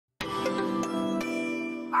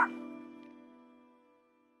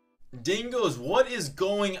Dingoos, what is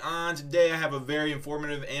going on today? I have a very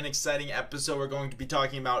informative and exciting episode. We're going to be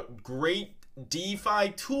talking about great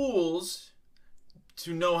DeFi tools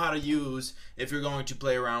to know how to use if you're going to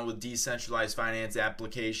play around with decentralized finance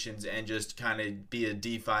applications and just kind of be a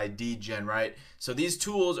DeFi degen, right? So these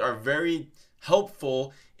tools are very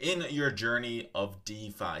helpful in your journey of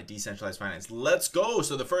DeFi, decentralized finance. Let's go.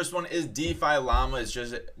 So the first one is DeFi Llama. It's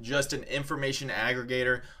just an information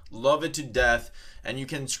aggregator. Love it to death. And you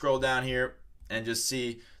can scroll down here and just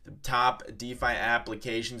see the top DeFi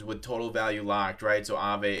applications with total value locked, right? So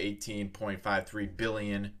Aave 18.53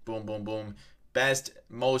 billion. Boom, boom, boom. Best,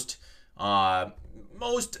 most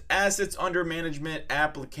assets under management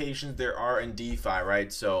applications there are in DeFi,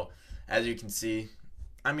 right? So as you can see,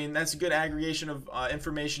 I mean, that's a good aggregation of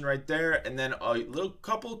information right there. And then a little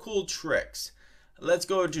couple cool tricks. Let's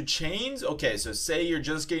go to chains. Okay, so say you're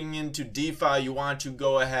just getting into DeFi, you want to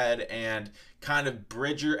go ahead and kind of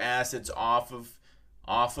bridge your assets off of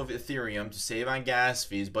Ethereum to save on gas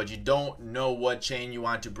fees, but you don't know what chain you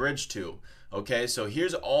want to bridge to. Okay, so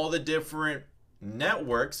here's all the different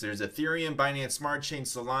networks. There's Ethereum, Binance Smart Chain,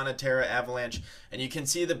 Solana, Terra, Avalanche, and you can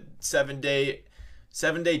see the seven-day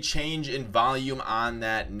change in volume on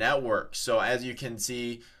that network. So as you can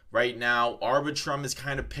see right now, Arbitrum is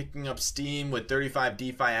kind of picking up steam with 35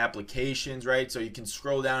 DeFi applications, right? So you can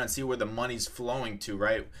scroll down and see where the money's flowing to,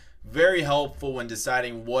 right? Very helpful when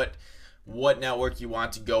deciding what network you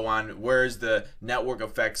want to go on. Where's the network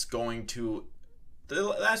effects going to?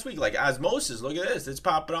 Last week, like osmosis, look at this, it's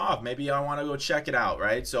popping off. Maybe I want to go check it out,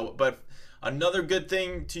 right? So, but another good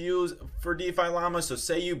thing to use for DeFi Llama, so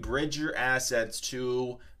say you bridge your assets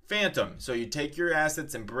to Phantom. So you take your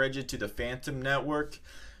assets and bridge it to the Phantom network.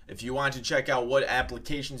 If you want to check out what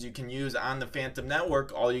applications you can use on the Phantom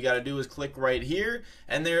network, all you got to do is click right here,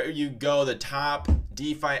 and there you go, the top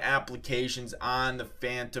DeFi applications on the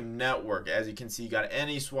Phantom network. As you can see, you got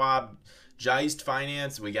AnySwap, Geist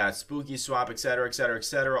Finance, we got Spooky Swap, etc., etc.,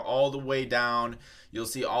 etc., all the way down. You'll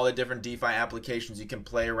see all the different DeFi applications you can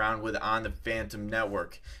play around with on the Phantom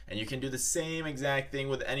network. And you can do the same exact thing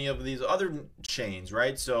with any of these other chains,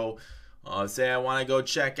 right? So say I want to go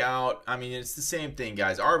check out, I mean, it's the same thing,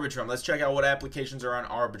 guys. Arbitrum, let's check out what applications are on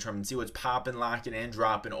Arbitrum and see what's popping, locking, and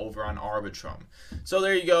dropping over on Arbitrum. So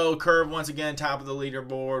there you go. Curve, once again, top of the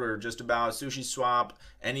leaderboard, or just about. Sushi Swap,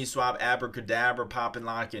 AnySwap, Abracadabra, popping,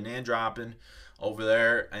 locking, and dropping over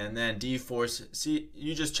there. And then D-Force, see,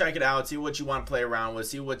 you just check it out, see what you want to play around with,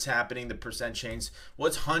 see what's happening, the percent change.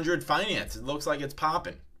 What's 100 Finance? It looks like it's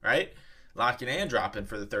popping, right? Locking and dropping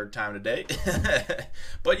for the third time today.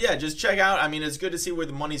 But yeah, just check out. I mean, it's good to see where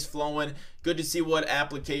the money's flowing. Good to see what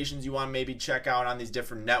applications you want to maybe check out on these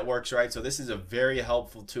different networks, right? So this is a very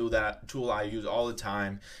helpful tool I use all the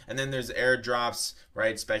time. And then there's airdrops,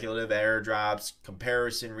 right? Speculative airdrops,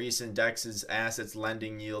 comparison, recent dexes, assets,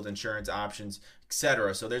 lending, yield, insurance options,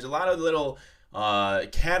 etc. So there's a lot of little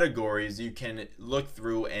categories you can look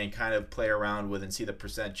through and kind of play around with and see the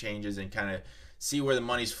percent changes and kind of see where the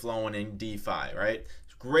money's flowing in DeFi, right?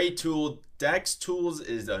 Great tool. Dex Tools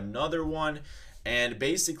is another one. And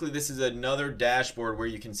basically, this is another dashboard where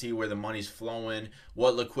you can see where the money's flowing,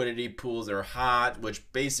 what liquidity pools are hot,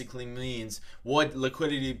 which basically means what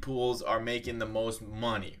liquidity pools are making the most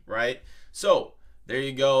money, right? So there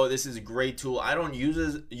you go. This is a great tool. I don't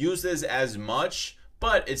use this as much,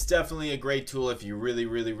 but it's definitely a great tool if you really,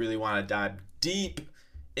 really, really want to dive deep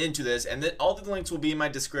into this. And then all the links will be in my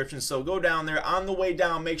description, so go down there. On the way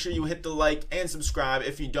down, make sure you hit the like and subscribe.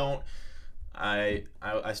 If you don't, I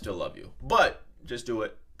still love you, but just do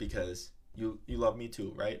it because you love me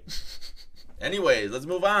too, right? Anyways, let's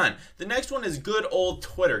move on. The next one is good old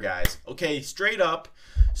Twitter, guys. Okay, straight up,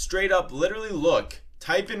 literally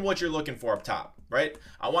type in what you're looking for up top, right?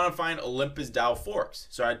 I want to find Olympus DAO forks,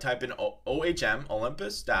 so I type in OHM,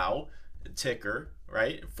 Olympus DAO, ticker,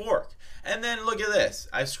 right, fork. And then look at this.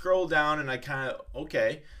 I scroll down and I kind of,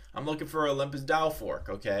 okay, I'm looking for Olympus DAO fork.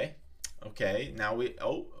 Okay, now we,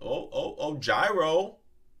 gyro.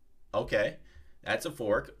 Okay, that's a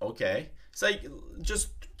fork. Okay, it's like,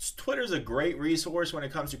 just Twitter's a great resource when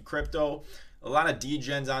it comes to crypto. A lot of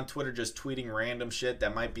degens on Twitter just tweeting random shit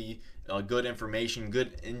that might be good information,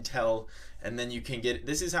 good intel, and then you can get,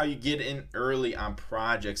 this is how you get in early on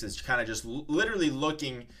projects. It's kind of just literally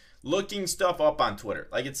looking stuff up on Twitter.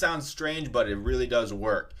 Like, it sounds strange, but it really does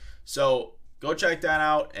work. So go check that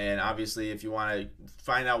out. And obviously, if you want to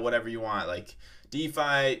find out whatever you want, like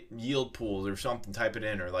DeFi yield pools or something, type it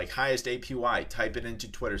in, or like highest APY, type it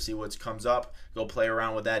into Twitter, see what comes up, go play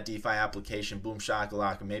around with that DeFi application, boom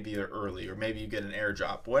shakalaka, maybe you're early, or maybe you get an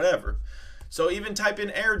airdrop, whatever. So even type in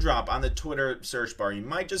airdrop on the Twitter search bar, you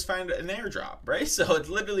might just find an airdrop, right? So it's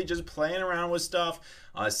literally just playing around with stuff,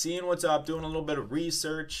 seeing what's up, doing a little bit of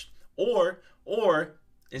research, or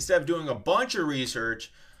instead of doing a bunch of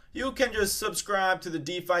research, you can just subscribe to the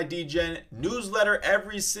DeFi Degen newsletter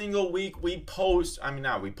every single week. We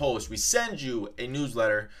send you a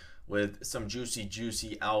newsletter with some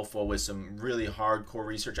juicy alpha with some really hardcore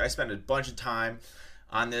research. I spend a bunch of time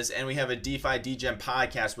on this, and we have a DeFi Degen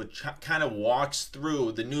podcast which kind of walks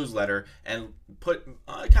through the newsletter and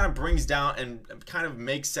kind of brings down and kind of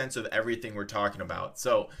makes sense of everything we're talking about.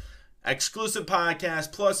 So exclusive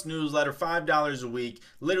podcast plus newsletter, $5 a week,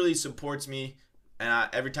 literally supports me. And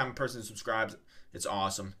every time a person subscribes, it's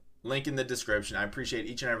awesome. Link in the description. I appreciate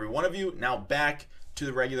each and every one of you. Now back to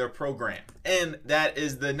the regular program. And that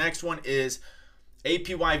is the next one is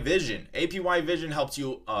APY Vision. APY Vision helps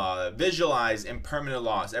you visualize impermanent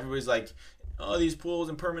loss. Everybody's like, oh, these pools,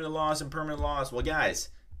 impermanent loss. Well, guys,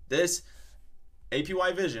 this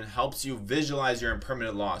APY Vision helps you visualize your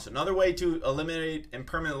impermanent loss. Another way to eliminate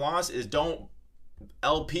impermanent loss is don't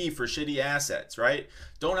LP for shitty assets, right?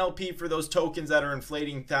 Don't LP for those tokens that are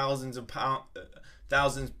inflating thousands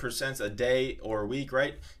percent a day or a week,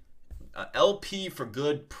 right? LP for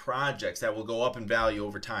good projects that will go up in value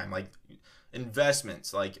over time, like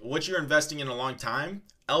investments, like what you're investing in a long time.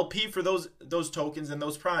 LP for those tokens and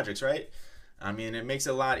those projects, right? I mean, it makes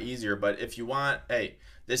it a lot easier. But if you want, hey,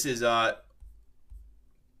 this is I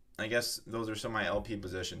guess those are some of my LP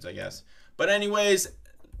positions, I guess. But anyways,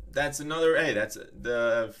 that's another, hey, that's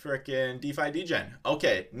the frickin' DeFi Degen.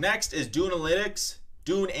 Okay, next is Dune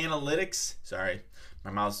Analytics. Sorry,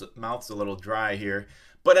 my mouth's a little dry here.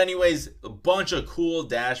 But anyways, a bunch of cool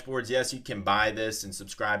dashboards. Yes, you can buy this and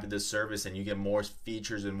subscribe to this service and you get more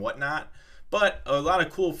features and whatnot. But a lot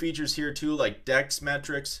of cool features here too, like DEX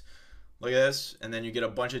metrics. Look at this. And then you get a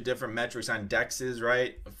bunch of different metrics on DEXs,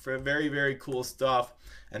 right? For very, very cool stuff.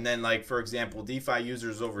 And then, like, for example, DeFi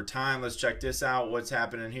users over time. Let's check this out. What's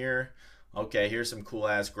happening here? Okay, here's some cool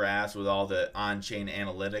ass graphs with all the on-chain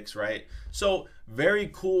analytics, right? So very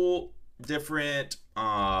cool different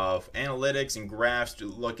analytics and graphs to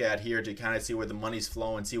look at here to kind of see where the money's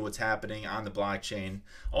flowing, see what's happening on the blockchain.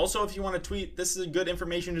 Also, if you want to tweet, this is good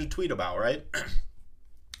information to tweet about, right?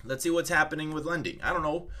 Let's see what's happening with lending. I don't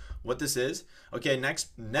know what this is. Okay,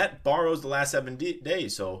 next, net borrows the last 7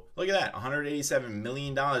 days. So look at that, $187 million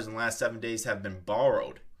in the last 7 days have been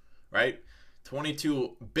borrowed, right?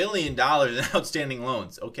 $22 billion in outstanding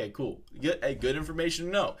loans. Okay, cool. Good information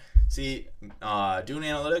to know. See, Dune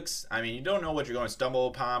Analytics, I mean, you don't know what you're going to stumble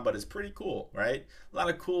upon, but it's pretty cool, right? A lot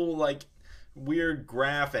of cool, like, weird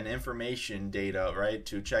graph and information data, right,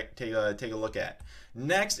 to take a look at.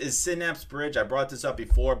 Next is Synapse Bridge. I brought this up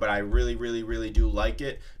before, but I really do like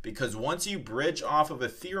it because once you bridge off of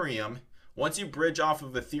Ethereum,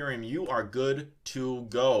 you are good to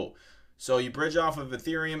go. So you bridge off of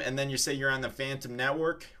Ethereum and then you say you're on the Phantom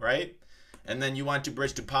network, right? And then you want to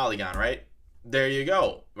bridge to Polygon, right? There you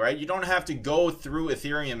go, right? You don't have to go through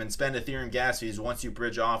Ethereum and spend Ethereum gas fees once you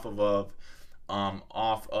bridge off of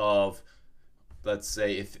let's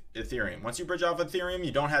say Ethereum. Once you bridge off Ethereum,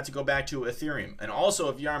 you don't have to go back to Ethereum. And also,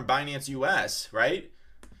 if you're on Binance US, right,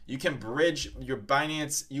 you can bridge your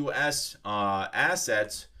Binance US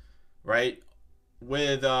assets, right,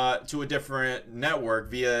 with to a different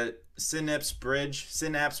network via Synapse Bridge,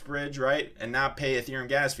 right, and not pay Ethereum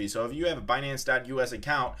gas fee. So if you have a Binance.us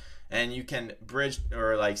account and you can bridge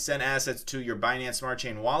or like send assets to your Binance Smart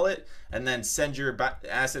Chain wallet and then send your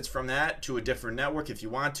assets from that to a different network if you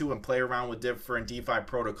want to and play around with different DeFi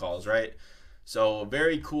protocols, right? So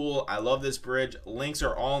very cool. I love this bridge. Links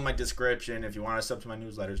are all in my description if you want to sub to my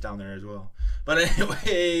newsletters down there as well. But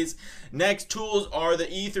anyways, next tools are the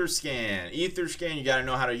Etherscan. Etherscan, you got to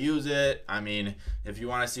know how to use it. I mean, if you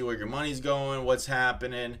want to see where your money's going, what's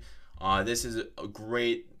happening, this is a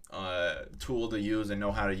great tool to use and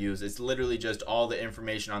know how to use. It's literally just all the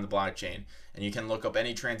information on the blockchain, and you can look up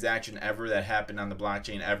any transaction ever that happened on the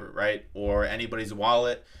blockchain ever, right? Or anybody's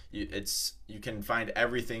wallet. You can find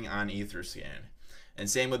everything on Etherscan. And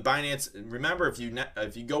same with Binance. Remember, if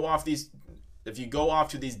you go off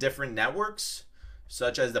to these different networks,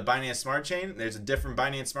 such as the Binance Smart Chain, there's a different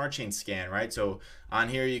Binance Smart Chain scan, right? So on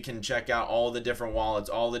here you can check out all the different wallets,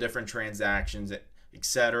 all the different transactions,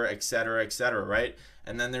 etc., right?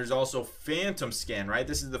 And then there's also Phantom Scan, right?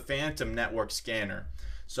 This is the Phantom Network scanner.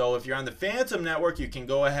 So if you're on the Phantom Network, you can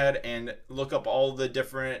go ahead and look up all the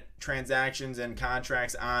different transactions and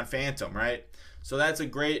contracts on Phantom, right? So that's a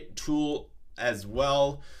great tool as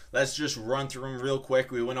well. Let's just run through them real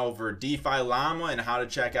quick. We went over DeFi Llama and how to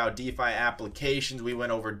check out DeFi applications. We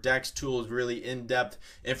went over DEX Tools, really in-depth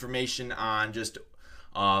information on just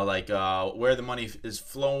where the money is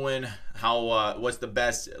flowing, how what's the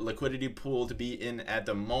best liquidity pool to be in at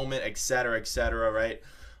the moment, etc., right?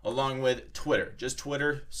 Along with Twitter, just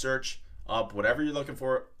Twitter, search up whatever you're looking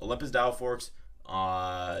for, Olympus DAO forks,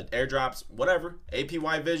 airdrops, whatever.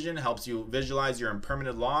 APY Vision helps you visualize your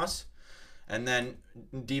impermanent loss. And then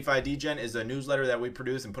DeFi Degen is a newsletter that we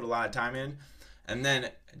produce and put a lot of time in. And then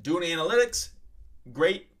Doing Analytics,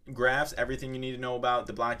 great graphs, everything you need to know about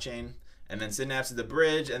the blockchain. And then Synapse is the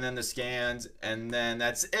bridge, and then the scans. And then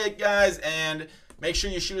that's it, guys. And make sure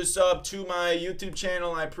you shoot a sub to my YouTube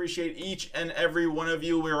channel. I appreciate each and every one of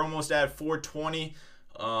you. We're almost at 420.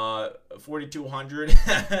 4,200.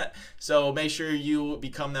 So make sure you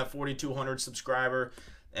become that 4,200 subscriber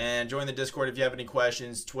and join the Discord if you have any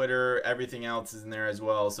questions. Twitter, everything else is in there as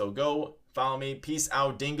well. So go follow me. Peace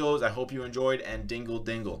out, Dingoos. I hope you enjoyed, and dingle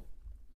dingle.